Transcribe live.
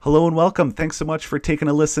Hello and welcome. Thanks so much for taking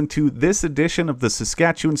a listen to this edition of the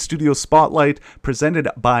Saskatchewan Studio Spotlight presented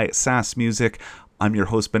by SAS Music. I'm your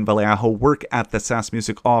host, Ben Vallejo, work at the SAS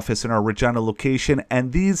Music office in our Regina location,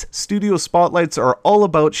 and these studio spotlights are all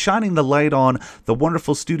about shining the light on the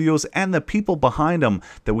wonderful studios and the people behind them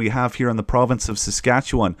that we have here in the province of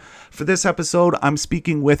Saskatchewan. For this episode, I'm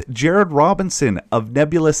speaking with Jared Robinson of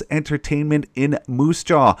Nebulous Entertainment in Moose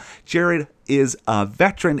Jaw. Jared is a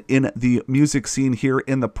veteran in the music scene here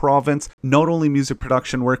in the province. Not only music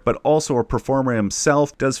production work, but also a performer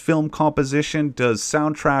himself. Does film composition, does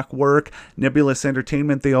soundtrack work. Nebulous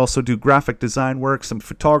Entertainment, they also do graphic design work, some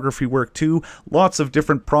photography work too. Lots of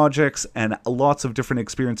different projects and lots of different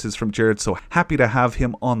experiences from Jared. So happy to have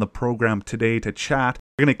him on the program today to chat.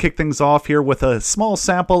 We're going to kick things off here with a small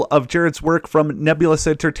sample of Jared's work from Nebulous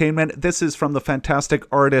Entertainment. This is from the fantastic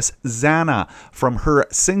artist Xana from her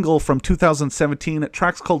single from 2017.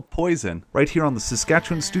 Track's called Poison, right here on the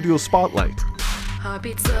Saskatchewan Studio Spotlight.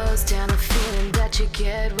 Heartbeat slows down, the feeling that you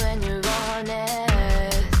get when you're on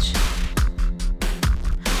edge.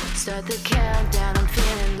 Start the countdown, I'm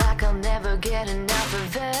feeling like I'll never get enough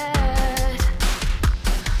of it.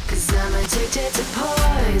 'Cause I'm addicted to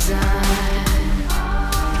poison.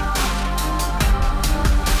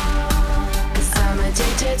 I'm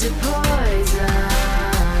addicted to poison.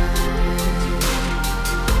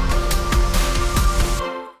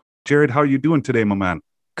 Jared, how are you doing today, my man?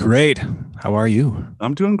 Great. How are you?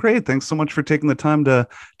 I'm doing great. Thanks so much for taking the time to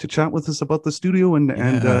chat with us about the studio and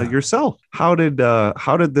yourself. How did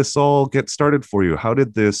this all get started for you? How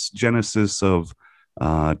did this genesis of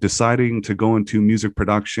deciding to go into music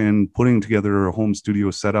production, putting together a home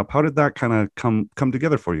studio setup, how did that kind of come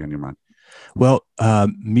together for you in your mind? Well,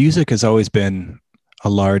 music has always been a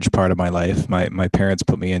large part of my life. My parents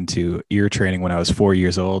put me into ear training when I was 4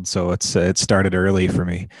 years old, so it started early for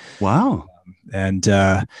me. Wow. And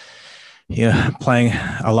playing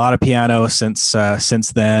a lot of piano since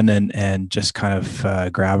then, and just kind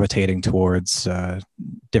of gravitating towards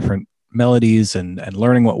different melodies and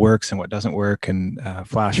learning what works and what doesn't work. And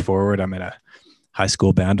flash forward, I'm in a high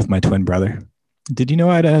school band with my twin brother. Did you know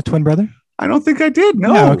I had a twin brother? I don't think I did.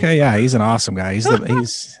 No. Yeah, okay. Yeah. He's an awesome guy. He's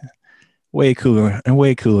way cooler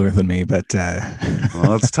than me, but,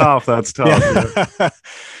 well, that's tough. That's tough. Yeah.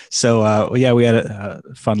 So, we had a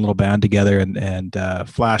fun little band together and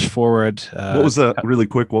flash forward. What was really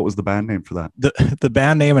quick? What was the band name for that? The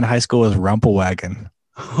band name in high school was Rumpelwagen.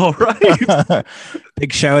 All right.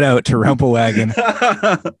 Big shout out to Rumpelwagen.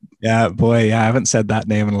 Yeah, boy. Yeah. I haven't said that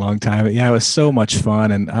name in a long time, but yeah, it was so much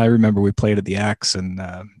fun. And I remember we played at the X and,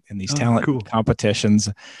 in these talent competitions.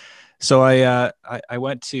 So I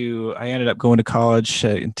ended up going to college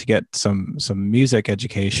to get some music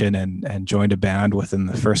education and joined a band within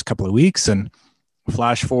the first couple of weeks. And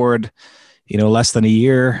flash forward, less than a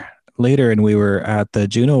year later, and we were at the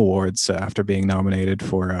Juno Awards after being nominated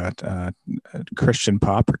for a Christian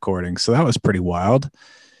pop recording. So that was pretty wild.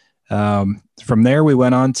 From there, we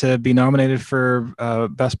went on to be nominated for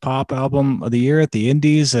Best Pop Album of the Year at the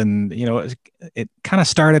Indies. And, it kind of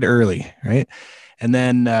started early, right? And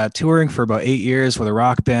then touring for about 8 years with a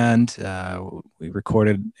rock band. We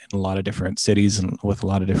recorded in a lot of different cities and with a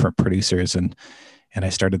lot of different producers. And I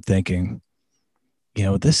started thinking,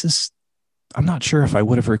 I'm not sure if I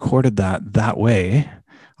would have recorded that way,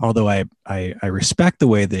 although I respect the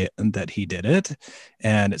way that he did it,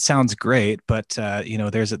 and it sounds great. But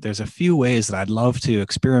there's a few ways that I'd love to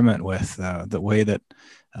experiment with the way that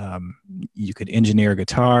you could engineer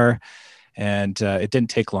guitar. And it didn't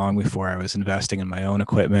take long before I was investing in my own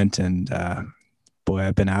equipment. And boy,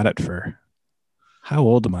 I've been at it for, how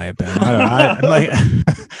old am I, Ben? I don't know.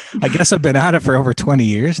 I guess I've been at it for over 20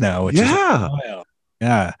 years now. Which is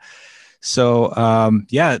yeah. So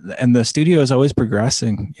and the studio is always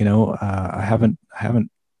progressing. I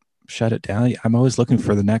haven't shut it down. I'm always looking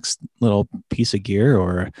for the next little piece of gear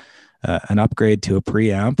or an upgrade to a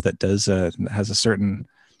preamp that has a certain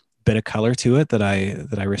bit of color to it that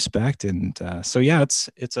I respect. And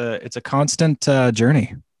it's a constant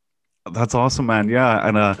journey. That's awesome, man. Yeah.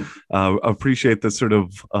 And appreciate the sort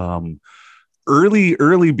of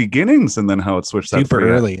early beginnings and then how it switched that super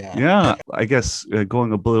early. Yeah. I guess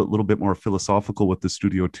going a little bit more philosophical with the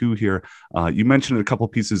studio too here. You mentioned a couple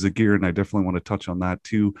pieces of gear, and I definitely want to touch on that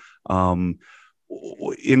too.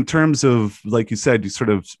 In terms of, like you said, you sort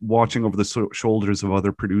of watching over the shoulders of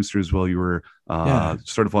other producers while you were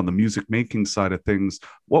sort of on the music making side of things.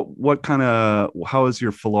 How has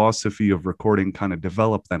your philosophy of recording kind of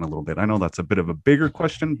developed then a little bit? I know that's a bit of a bigger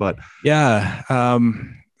question, but yeah.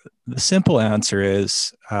 The simple answer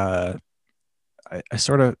is I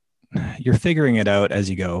sort of you're figuring it out as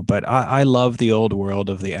you go. But I love the old world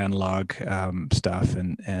of the analog stuff,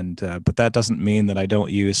 but that doesn't mean that I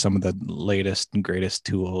don't use some of the latest and greatest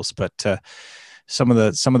tools. But some of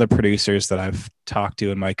the producers that I've talked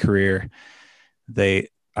to in my career,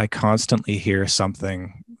 I constantly hear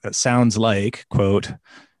something that sounds like, quote,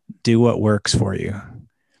 "Do what works for you."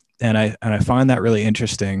 And I find that really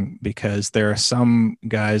interesting, because there are some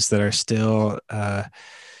guys that are still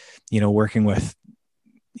working with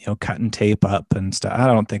cutting tape up and stuff. I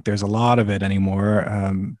don't think there's a lot of it anymore.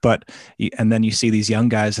 And then you see these young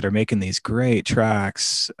guys that are making these great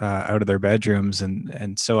tracks out of their bedrooms.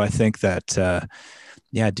 And so I think that,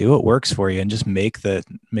 do what works for you, and just make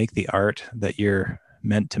the art that you're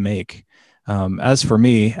meant to make. As for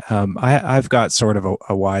me, I've got sort of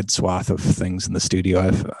a wide swath of things in the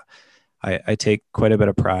studio. I take quite a bit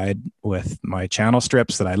of pride with my channel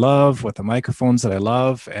strips that I love, with the microphones that I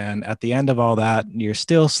love. And at the end of all that, you're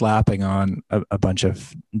still slapping on a bunch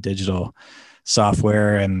of digital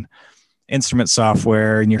software and instrument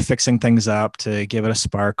software, and you're fixing things up to give it a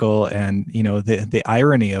sparkle. And, the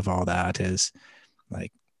irony of all that is,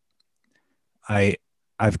 like,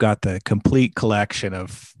 I've got the complete collection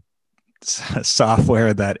of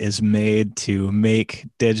software that is made to make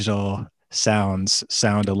digital sounds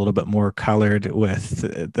sound a little bit more colored with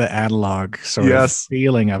the analog sort of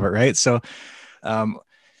feeling of it, right? So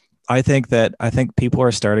I think people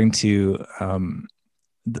are starting to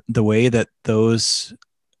the way that those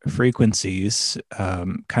frequencies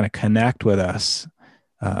kind of connect with us.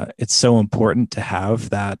 It's so important to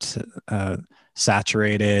have that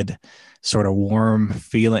saturated, sort of warm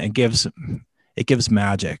feeling. It gives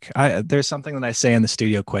magic. There's something that I say in the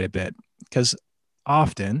studio quite a bit, because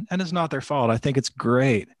often, and it's not their fault, I think it's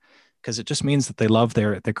great, because it just means that they love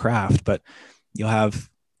their craft. But you'll have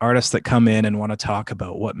artists that come in and want to talk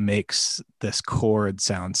about what makes this chord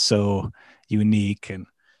sound so unique, and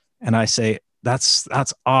I say, that's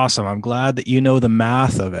awesome. I'm glad that you know the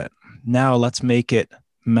math of it. Now let's make it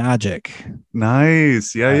magic.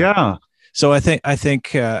 Nice. Yeah. So I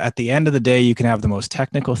think at the end of the day, you can have the most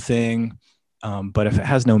technical thing, but if it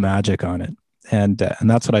has no magic on it, and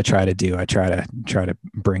that's what I try to do. I try to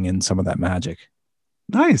bring in some of that magic.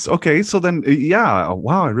 Nice. Okay. So then,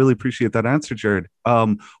 wow. I really appreciate that answer, Jared.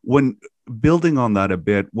 When building on that a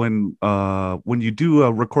bit, when you do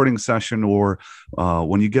a recording session, or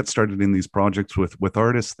when you get started in these projects with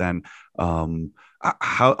artists, then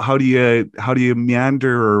how do you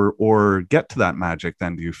meander or get to that magic?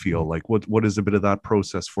 Then do you feel like what is a bit of that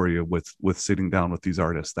process for you with sitting down with these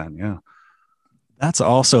artists? Then, yeah. That's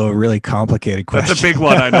also a really complicated question. That's a big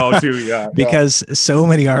one, I know too. Yeah, because so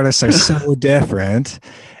many artists are so different,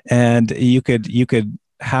 and you could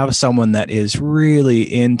have someone that is really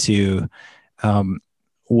into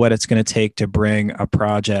what it's going to take to bring a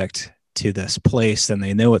project to this place, and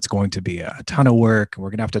they know it's going to be a ton of work, and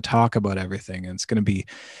we're going to have to talk about everything, and it's going to be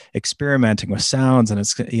experimenting with sounds, and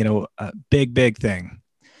it's a big thing.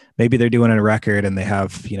 Maybe they're doing a record and they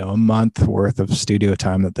have a month worth of studio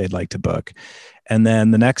time that they'd like to book. And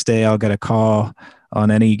then the next day I'll get a call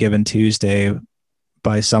on any given Tuesday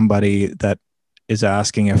by somebody that is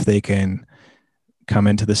asking if they can come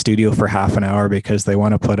into the studio for half an hour because they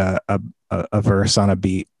want to put a verse on a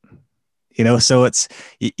beat. So it's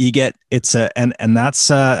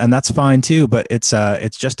that's fine too, but it's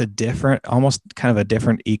just a different, almost kind of a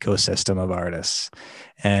different ecosystem of artists,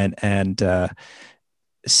 and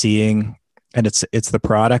seeing. And it's the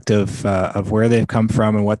product of where they've come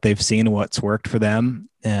from and what they've seen and what's worked for them,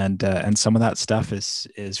 and some of that stuff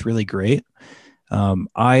is really great.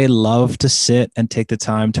 I love to sit and take the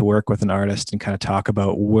time to work with an artist and kind of talk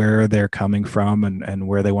about where they're coming from and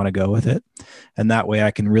where they want to go with it, and that way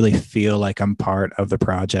I can really feel like I'm part of the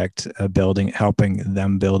project, helping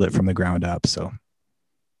them build it from the ground up. So.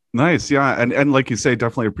 Nice. Yeah. And like you say,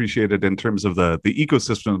 definitely appreciate it in terms of the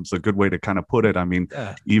ecosystem's a good way to kind of put it. I mean,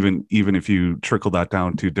 even if you trickle that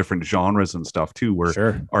down to different genres and stuff too,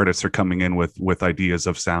 where artists are coming in with ideas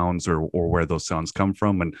of sounds or where those sounds come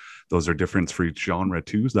from. And those are different for each genre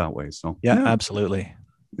too, that way. So yeah, absolutely.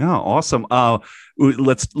 Yeah. Awesome.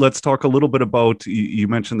 Let's talk a little bit about, you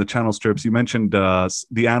mentioned the channel strips, you mentioned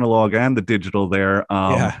the analog and the digital there.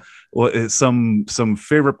 Some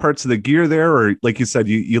favorite parts of the gear there, or like you said,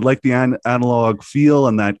 you like the analog feel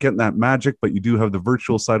and that getting that magic, but you do have the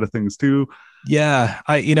virtual side of things too. Yeah,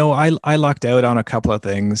 I lucked out on a couple of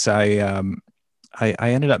things. I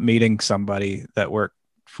ended up meeting somebody that worked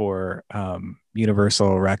for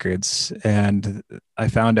Universal Records, and I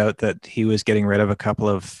found out that he was getting rid of a couple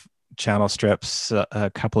of channel strips, a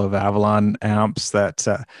couple of Avalon amps that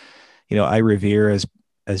I revere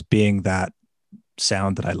as being that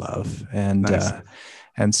sound that I love. And, Nice.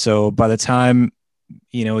 and so by the time,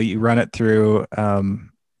 you run it through,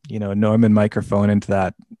 Neumann microphone into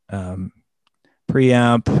that,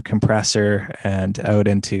 preamp, compressor, and out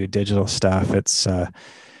into digital stuff, it's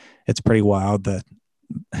pretty wild that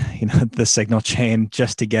the signal chain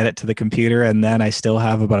just to get it to the computer, and then I still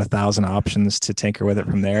have about 1,000 options to tinker with it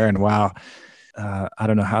from there. And wow, I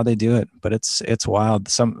don't know how they do it, but it's wild.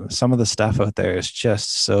 Some of the stuff out there is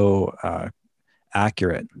just so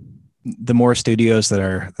accurate. The more studios that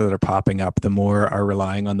are popping up, the more are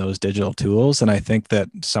relying on those digital tools. And I think that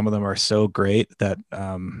some of them are so great that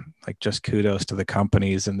like just kudos to the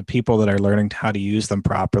companies and the people that are learning how to use them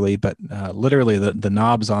properly. But literally the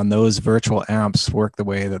knobs on those virtual amps work the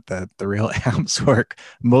way that the real amps work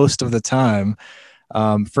most of the time.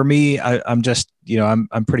 For me, I'm just,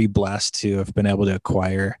 I'm pretty blessed to have been able to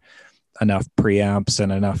acquire enough preamps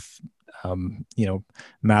and enough,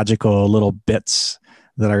 magical little bits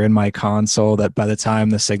that are in my console that by the time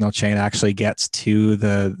the signal chain actually gets to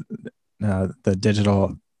the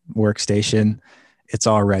digital workstation, it's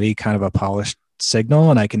already kind of a polished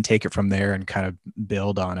signal, and I can take it from there and kind of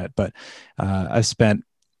build on it. But I'm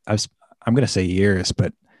going to say years,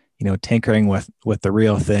 but tinkering with the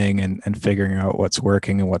real thing and figuring out what's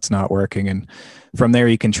working and what's not working, and from there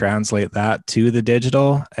you can translate that to the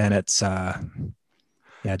digital, and it's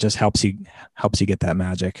it just helps you get that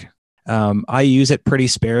magic. I use it pretty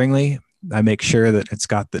sparingly. I make sure that it's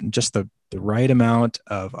got the right amount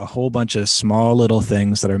of a whole bunch of small little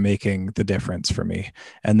things that are making the difference for me.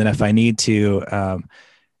 And then if I need to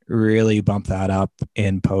really bump that up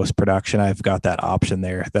in post-production, I've got that option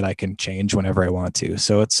there that I can change whenever I want to.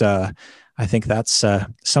 So it's, I think that's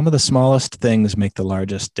some of the smallest things make the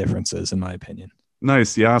largest differences, in my opinion.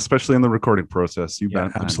 Nice. Yeah. Especially in the recording process. You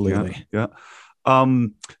bet. Absolutely. Yeah.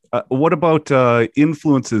 What about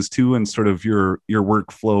influences too, and sort of your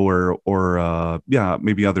workflow, or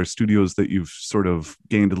maybe other studios that you've sort of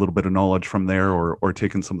gained a little bit of knowledge from there, or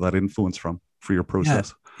taken some of that influence from for your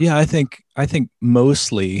process? Yeah, I think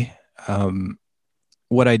mostly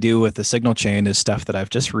what I do with the signal chain is stuff that I've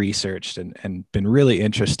just researched and been really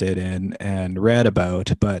interested in and read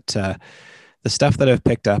about. But the stuff that I've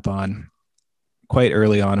picked up on quite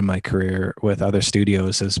early on in my career with other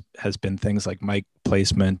studios has been things like mic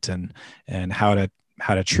placement and how to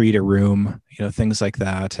treat a room, things like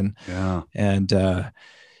that. And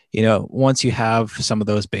once you have some of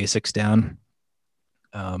those basics down,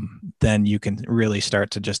 then you can really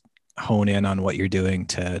start to just hone in on what you're doing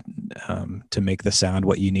to make the sound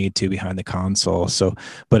what you need to behind the console. So,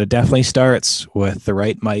 but it definitely starts with the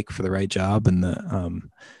right mic for the right job and the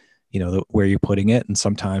where you're putting it. And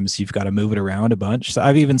sometimes you've got to move it around a bunch. So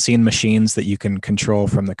I've even seen machines that you can control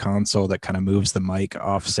from the console that kind of moves the mic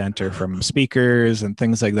off center from speakers and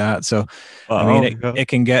things like that. So, it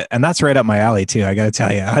can get, and that's right up my alley too. I got to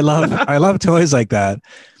tell you, I love toys like that.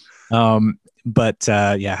 But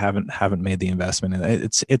haven't made the investment in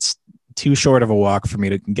it. It's too short of a walk for me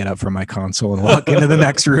to get up from my console and walk into the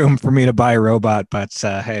next room for me to buy a robot. But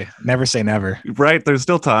hey, never say never. Right. There's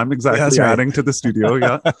still time. Exactly. Right. Adding to the studio.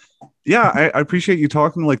 Yeah. Yeah. I appreciate you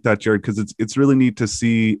talking like that, Jared, because it's really neat to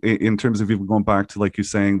see in terms of even going back to, like you're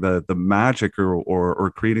saying, the magic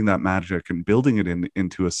or creating that magic and building it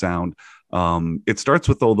into a sound. It starts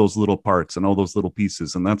with all those little parts and all those little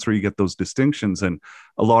pieces, and that's where you get those distinctions. And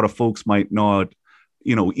a lot of folks might not,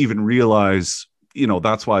 even realize,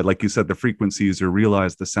 that's why, like you said, the frequencies, or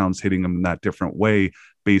realize the sound's hitting them in that different way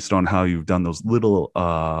based on how you've done those little,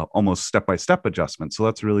 almost step-by-step adjustments. So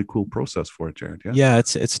that's a really cool process for it, Jared. Yeah,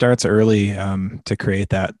 it starts early to create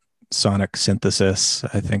that sonic synthesis.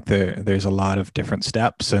 I think there's a lot of different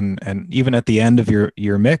steps, and even at the end of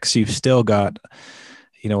your mix, you've still got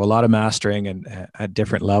a lot of mastering and at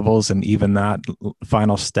different levels, and even that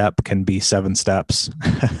final step can be 7 steps.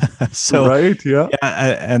 So right, yeah.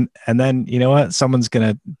 And then you know what? Someone's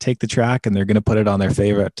gonna take the track and they're gonna put it on their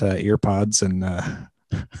favorite earpods, and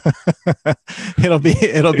it'll be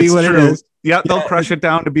what true. It is. Yeah, they'll crush it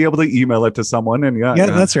down to be able to email it to someone, and yeah,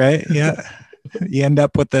 that's right. Yeah, you end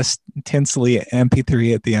up with this tinsely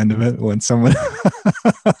MP3 at the end of it when someone.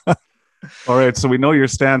 All right, so we know your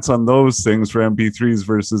stance on those things for MP3s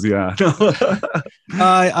versus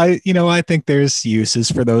I think there's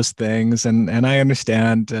uses for those things, and I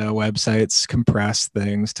understand websites compress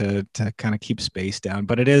things to kind of keep space down,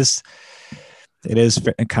 but it is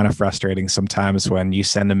kind of frustrating sometimes when you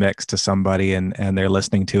send a mix to somebody and they're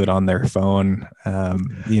listening to it on their phone,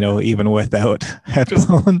 even without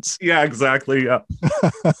headphones. Yeah, exactly. Yeah.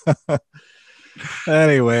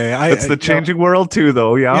 Anyway, it's the changing world too,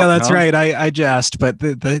 though. Yeah, that's right. I jest, but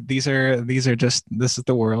these are just, this is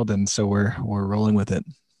the world, and so we're rolling with it.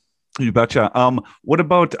 You betcha. What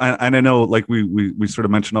about, and I know, like we sort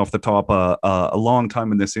of mentioned off the top, a long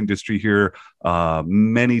time in this industry here,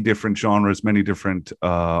 many different genres, many different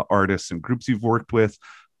artists and groups you've worked with,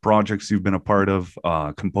 projects you've been a part of,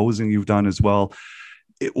 composing you've done as well.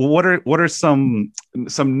 What are some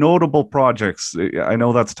notable projects? I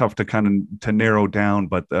know that's tough to to narrow down,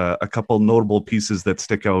 but a couple notable pieces that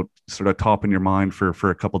stick out, sort of top in your mind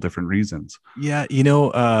for a couple different reasons. Yeah,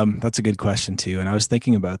 that's a good question too. And I was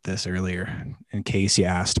thinking about this earlier in case you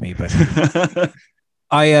asked me, but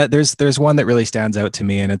there's one that really stands out to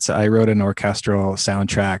me, and it's, I wrote an orchestral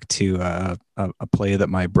soundtrack to a play that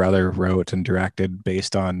my brother wrote and directed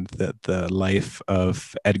based on the life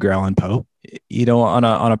of Edgar Allan Poe. On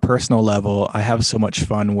a personal level, I have so much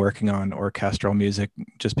fun working on orchestral music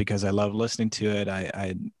just because I love listening to it.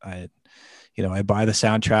 I buy the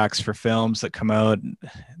soundtracks for films that come out.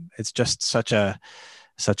 It's just such a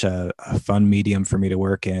fun medium for me to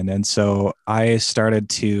work in, and so I started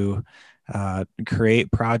to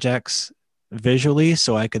create projects visually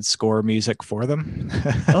so I could score music for them.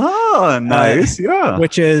 Oh, nice. Yeah.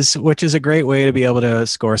 Which is a great way to be able to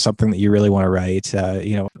score something that you really want to write.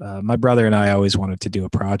 My brother and I always wanted to do a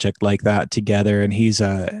project like that together, and he's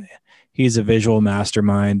a visual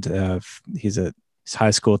mastermind. He's a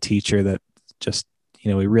high school teacher that just,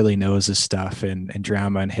 he really knows his stuff in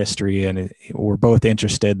drama and history. And we're both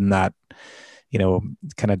interested in that,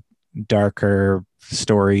 kind of darker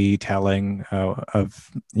storytelling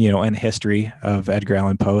of and history of Edgar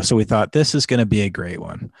Allan Poe. So we thought, this is going to be a great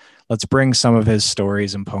one. Let's bring some of his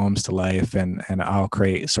stories and poems to life, and I'll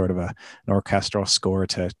create sort of an orchestral score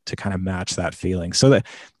to kind of match that feeling. So that,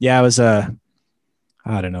 it was I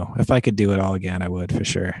don't know, if I could do it all again, I would, for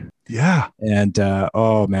sure. Yeah. And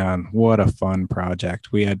oh man, what a fun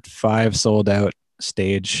project. We had 5 sold out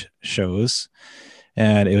stage shows,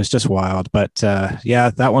 and it was just wild. But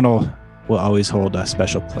that one will always hold a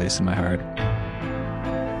special place in my heart.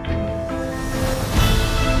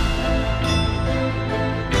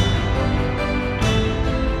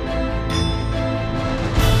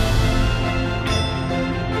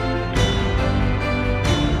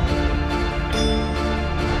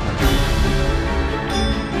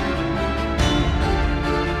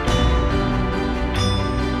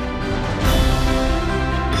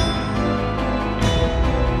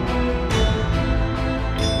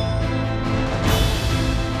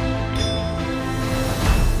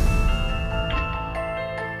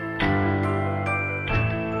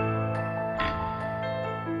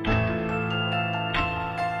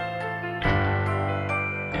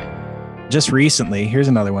 Just recently, here's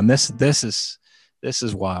another one. This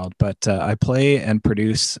is wild, but I play and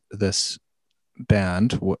produce this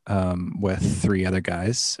band with 3 other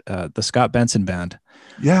guys, the Scott Benson Band.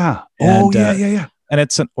 Yeah. And, yeah. And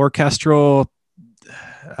it's an orchestral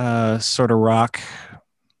sort of rock,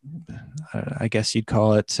 I guess you'd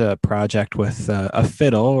call it, a project with a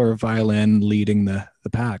fiddle or a violin leading the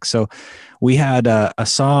pack. So we had a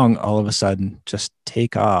song all of a sudden just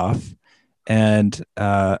take off. And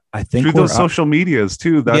I think through those social medias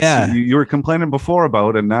too. That's you were complaining before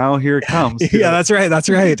about, and now here it comes. Yeah, that's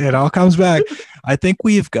right. It all comes back. I think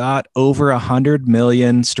we've got over 100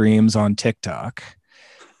 million streams on TikTok,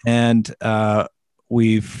 and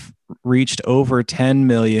we've reached over 10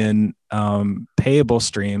 million payable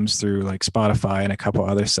streams through like Spotify and a couple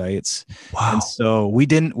other sites. Wow. And so we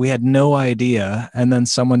had no idea. And then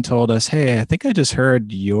someone told us, hey, I think I just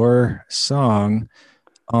heard your song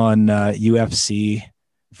on UFC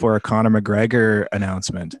for a Conor McGregor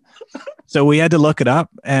announcement. So we had to look it up,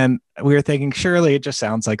 and we were thinking, surely it just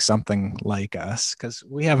sounds like something like us, because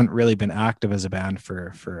we haven't really been active as a band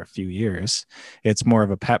for a few years. It's more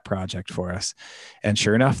of a pet project for us. And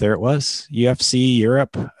sure enough, there it was. UFC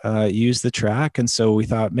Europe used the track. And so we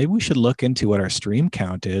thought maybe we should look into what our stream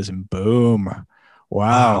count is, and boom.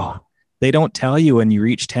 Wow. They don't tell you when you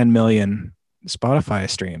reach 10 million Spotify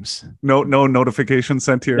streams. No notification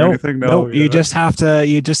sent to you or anything. No, you just have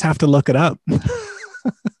to look it up.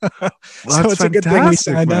 Well, so it's a good thing we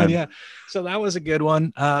signed man. out. Yeah. So that was a good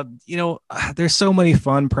one. There's so many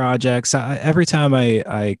fun projects. Every time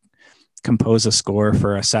I compose a score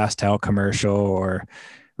for a SaskTel commercial, or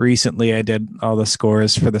recently I did all the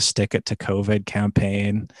scores for the Stick It to COVID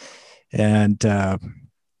campaign, and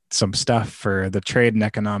some stuff for the trade and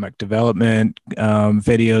economic development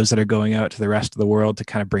videos that are going out to the rest of the world to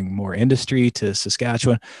kind of bring more industry to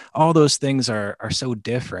Saskatchewan. All those things are so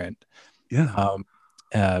different. Yeah.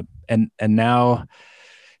 And now,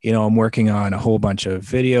 I'm working on a whole bunch of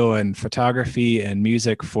video and photography and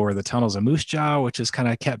music for the Tunnels of Moose Jaw, which has kind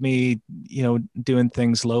of kept me, doing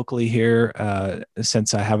things locally here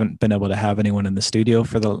since I haven't been able to have anyone in the studio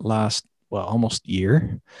for the last, almost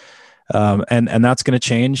year. And that's going to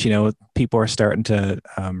change. People are starting to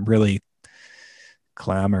really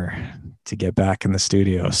clamor to get back in the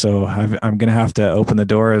studio. So I'm going to have to open the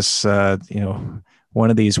doors, one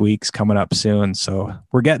of these weeks coming up soon. So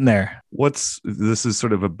we're getting there. This is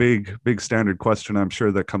sort of a big standard question, I'm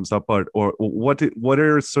sure, that comes up, or what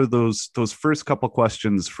are sort of those first couple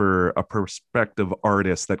questions for a prospective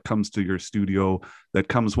artist that comes to your studio, that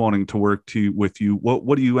comes wanting to work with you?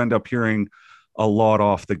 What do you end up hearing a lot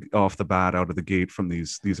off the bat, out of the gate, from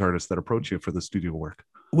these artists that approach you for the studio work?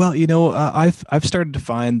 Well, I've started to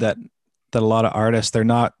find that a lot of artists, they're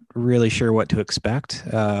not really sure what to expect.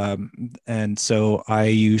 And so I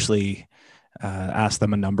usually ask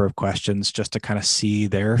them a number of questions just to kind of see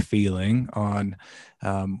their feeling on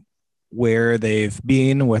where they've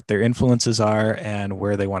been, what their influences are, and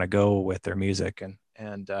where they want to go with their music.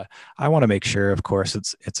 And I want to make sure, of course,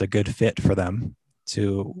 it's a good fit for them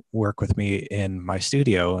to work with me in my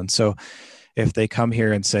studio. And so if they come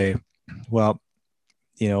here and say, well,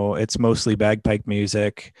 it's mostly bagpipe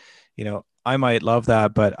music, I might love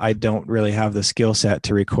that, but I don't really have the skill set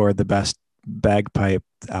to record the best bagpipe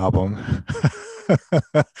album.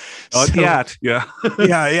 Not yet. Yeah.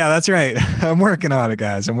 yeah, that's right. I'm working on it,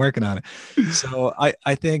 guys. I'm working on it. So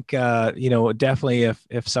I think, definitely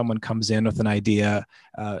if someone comes in with an idea,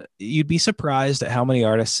 you'd be surprised at how many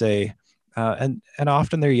artists say, and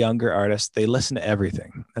often they're younger artists, they listen to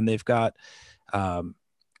everything, and they've got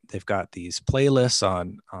these playlists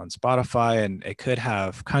on Spotify, and it could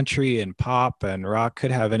have country and pop and rock,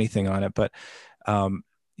 could have anything on it. But,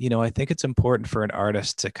 I think it's important for an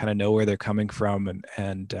artist to kind of know where they're coming from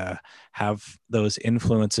and have those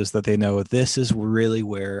influences that they know, this is really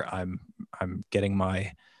where I'm getting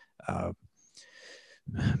my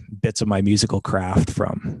bits of my musical craft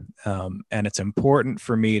from. And it's important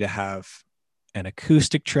for me to have an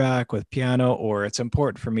acoustic track with piano, or it's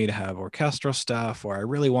important for me to have orchestral stuff, or I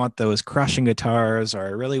really want those crushing guitars, or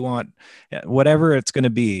I really want whatever it's going to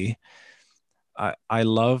be. I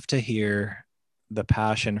love to hear the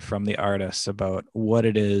passion from the artists about what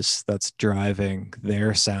it is that's driving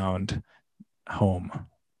their sound home.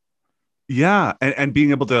 Yeah, and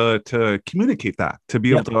being able to communicate that, to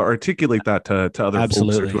be able to articulate that to other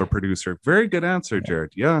Absolutely. folks or to a producer. Very good answer,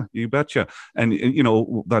 Jared. Yeah, you betcha. And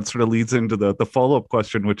that sort of leads into the follow-up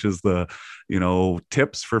question, which is the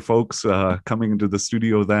tips for folks coming into the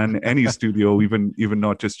studio. Then any studio, even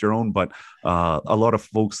not just your own, but a lot of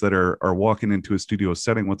folks that are walking into a studio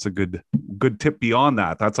setting. What's a good tip beyond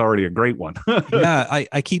that? That's already a great one. Yeah,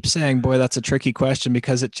 I keep saying, boy, that's a tricky question,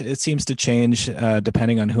 because it seems to change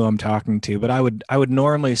depending on who I'm talking to. But I would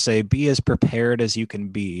normally say, be as prepared as you can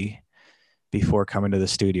be before coming to the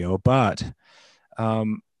studio. But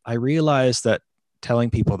I realized that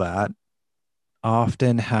telling people that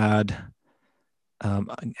often had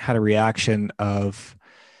a reaction of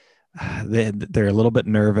they're a little bit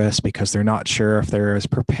nervous because they're not sure if they're as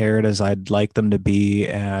prepared as I'd like them to be.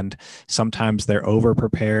 And sometimes they're over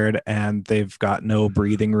prepared and they've got no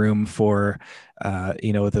breathing room for,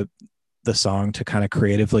 the song to kind of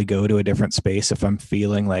creatively go to a different space. If I'm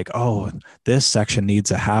feeling like, oh, this section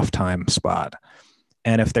needs a halftime spot.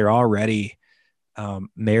 And if they're already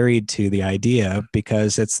married to the idea,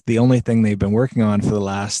 because it's the only thing they've been working on for the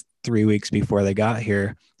last 3 weeks before they got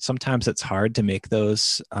here, sometimes it's hard to make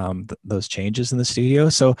those changes in the studio.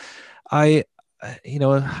 So I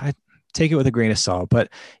take it with a grain of salt, but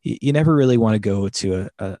you never really want to go to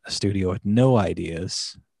a studio with no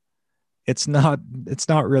ideas. It's not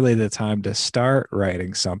really the time to start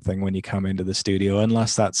writing something when you come into the studio,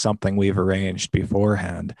 unless that's something we've arranged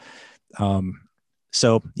beforehand.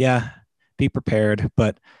 So yeah, be prepared.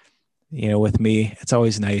 But with me, it's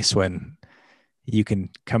always nice when you can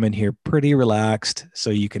come in here pretty relaxed, so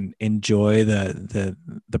you can enjoy the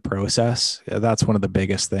process. That's one of the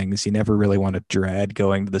biggest things. You never really want to dread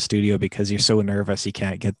going to the studio because you're so nervous you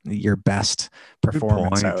can't get your best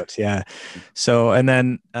performance out. Yeah. So, and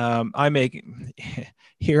then I make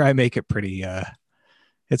it pretty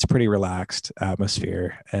it's a pretty relaxed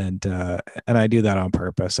atmosphere, and I do that on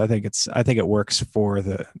purpose. I think it works for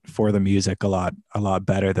the music a lot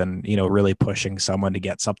better than really pushing someone to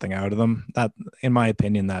get something out of them. That, in my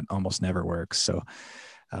opinion, that almost never works. So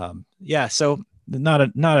so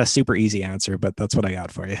not a super easy answer, but that's what I got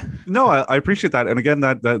for you. No, I appreciate that, and again,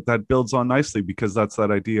 that builds on nicely, because that's that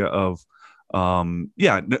idea of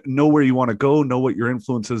know where you want to go, know what your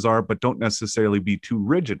influences are, but don't necessarily be too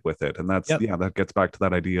rigid with it. And that's, that gets back to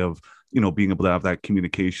that idea of, being able to have that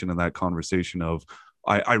communication and that conversation of,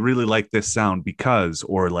 I really like this sound because,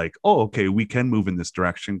 or like, oh, okay, we can move in this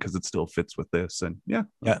direction because it still fits with this. And yeah,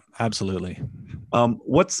 absolutely.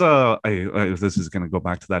 What's this is going to go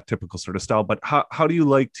back to that typical sort of style, but how do you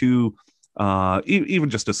like to, even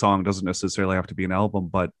just a song doesn't necessarily have to be an album,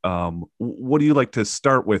 but what do you like to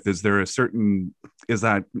start with? Is there is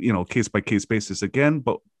that case by case basis again,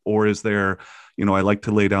 or is there, I like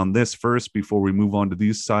to lay down this first before we move on to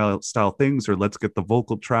these style things, or let's get the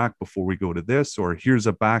vocal track before we go to this, or here's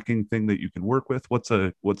a backing thing that you can work with? What's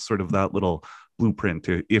sort of that little blueprint,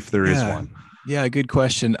 if there is one? Yeah, good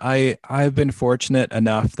question. I've been fortunate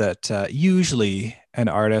enough that usually an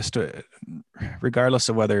artist, regardless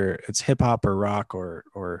of whether it's hip hop or rock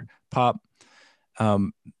or pop,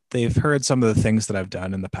 they've heard some of the things that I've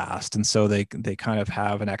done in the past, and so they kind of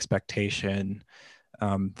have an expectation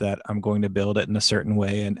that I'm going to build it in a certain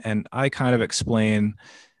way, and I kind of explain.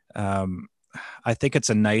 I think it's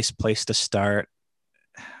a nice place to start.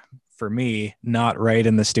 For me, not right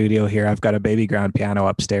in the studio here. I've got a baby grand piano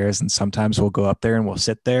upstairs, and sometimes we'll go up there and we'll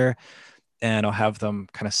sit there and I'll have them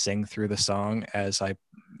kind of sing through the song as I,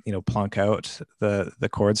 plunk out the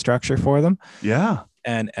chord structure for them. Yeah.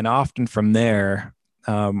 And often from there,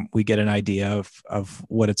 we get an idea of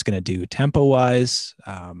what it's going to do tempo wise,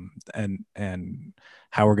 and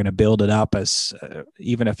how we're going to build it up as,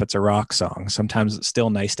 even if it's a rock song, sometimes it's still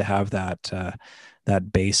nice to have that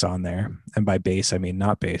bass on there. And by bass, I mean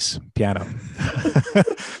not bass, piano.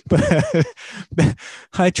 But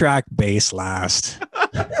I track bass last.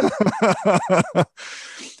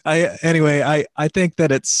 I think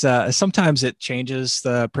that it's sometimes it changes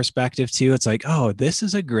the perspective too. It's like, oh, this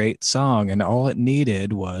is a great song, and all it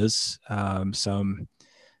needed was a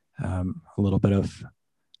little bit of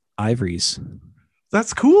Ivories.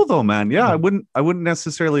 That's cool though, man. Yeah, I wouldn't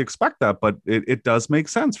necessarily expect that, but it does make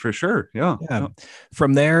sense for sure. Yeah.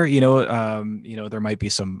 From there, there might be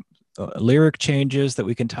some lyric changes that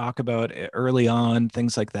we can talk about early on,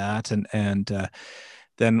 things like that, and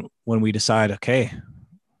then when we decide, okay,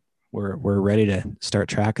 we're ready to start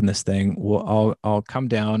tracking this thing, I'll come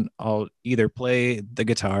down. I'll either play the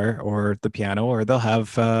guitar or the piano, or they'll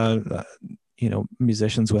have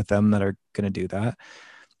musicians with them that are going to do that,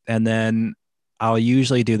 and then I'll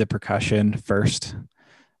usually do the percussion first.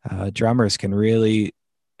 Drummers can really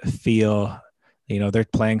feel, their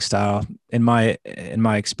playing style, in my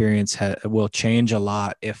experience, will change a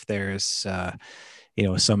lot if there's,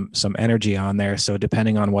 some energy on there. So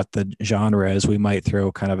depending on what the genre is, we might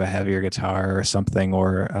throw kind of a heavier guitar or something,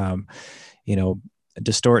 or,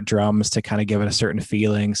 distort drums to kind of give it a certain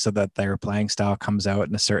feeling so that their playing style comes out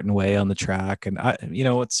in a certain way on the track. And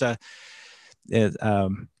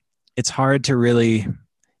it's hard to really,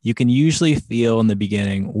 you can usually feel in the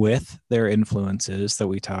beginning with their influences that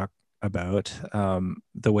we talk about,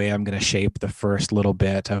 the way I'm going to shape the first little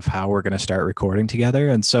bit of how we're going to start recording together.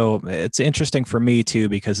 And so it's interesting for me too,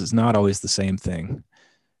 because it's not always the same thing.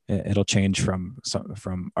 It'll change from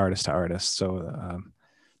artist to artist. So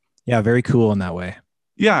very cool in that way.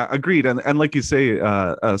 Yeah, agreed. And like you say,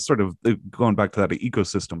 sort of going back to that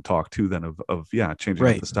ecosystem talk too, then of changing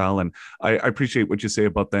up the style. And I appreciate what you say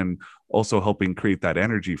about then also helping create that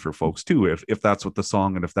energy for folks too, if that's what the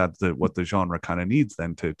song and if that's what the genre kind of needs,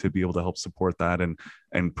 then to be able to help support that and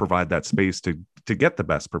provide that space to get the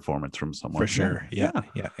best performance from someone. For sure. Yeah,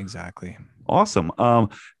 exactly. Awesome.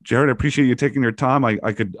 Jared, I appreciate you taking your time. I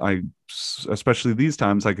especially these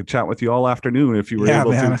times, I could chat with you all afternoon if you were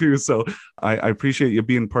able to too. So I appreciate you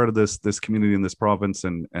being part of this community in this province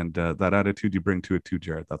and that attitude you bring to it too,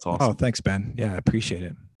 Jared. That's awesome. Oh, thanks, Ben. Yeah, I appreciate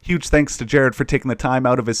it. Huge thanks to Jared for taking the time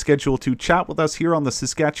out of his schedule to chat with us here on the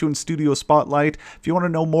Saskatchewan Studio Spotlight. If you want to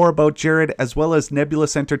know more about Jared, as well as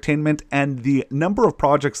Nebulous Entertainment and the number of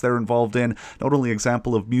projects they're involved in, not only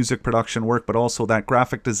example of music production work, but also that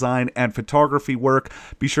graphic design and photography work,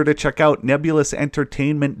 be sure to check out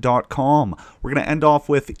nebulousentertainment.com. We're going to end off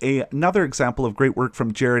with another example of great work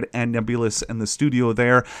from Jared and Nebulous in the studio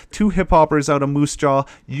there. Two hip-hoppers out of Moose Jaw,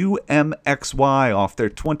 UMXY, off their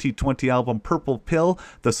 2020 album Purple Pill.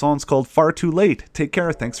 The song's called Far Too Late. Take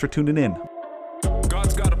care. Thanks for tuning in.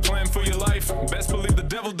 God's got a plan for your life. Best believe the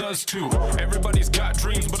devil does too. Everybody's got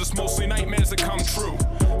dreams, but it's mostly nightmares that come true.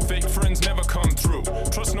 Fake friends never come through.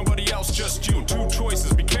 Trust nobody else, just you. Two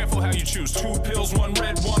choices. Be careful how you choose. Two pills, one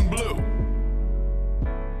red, one blue.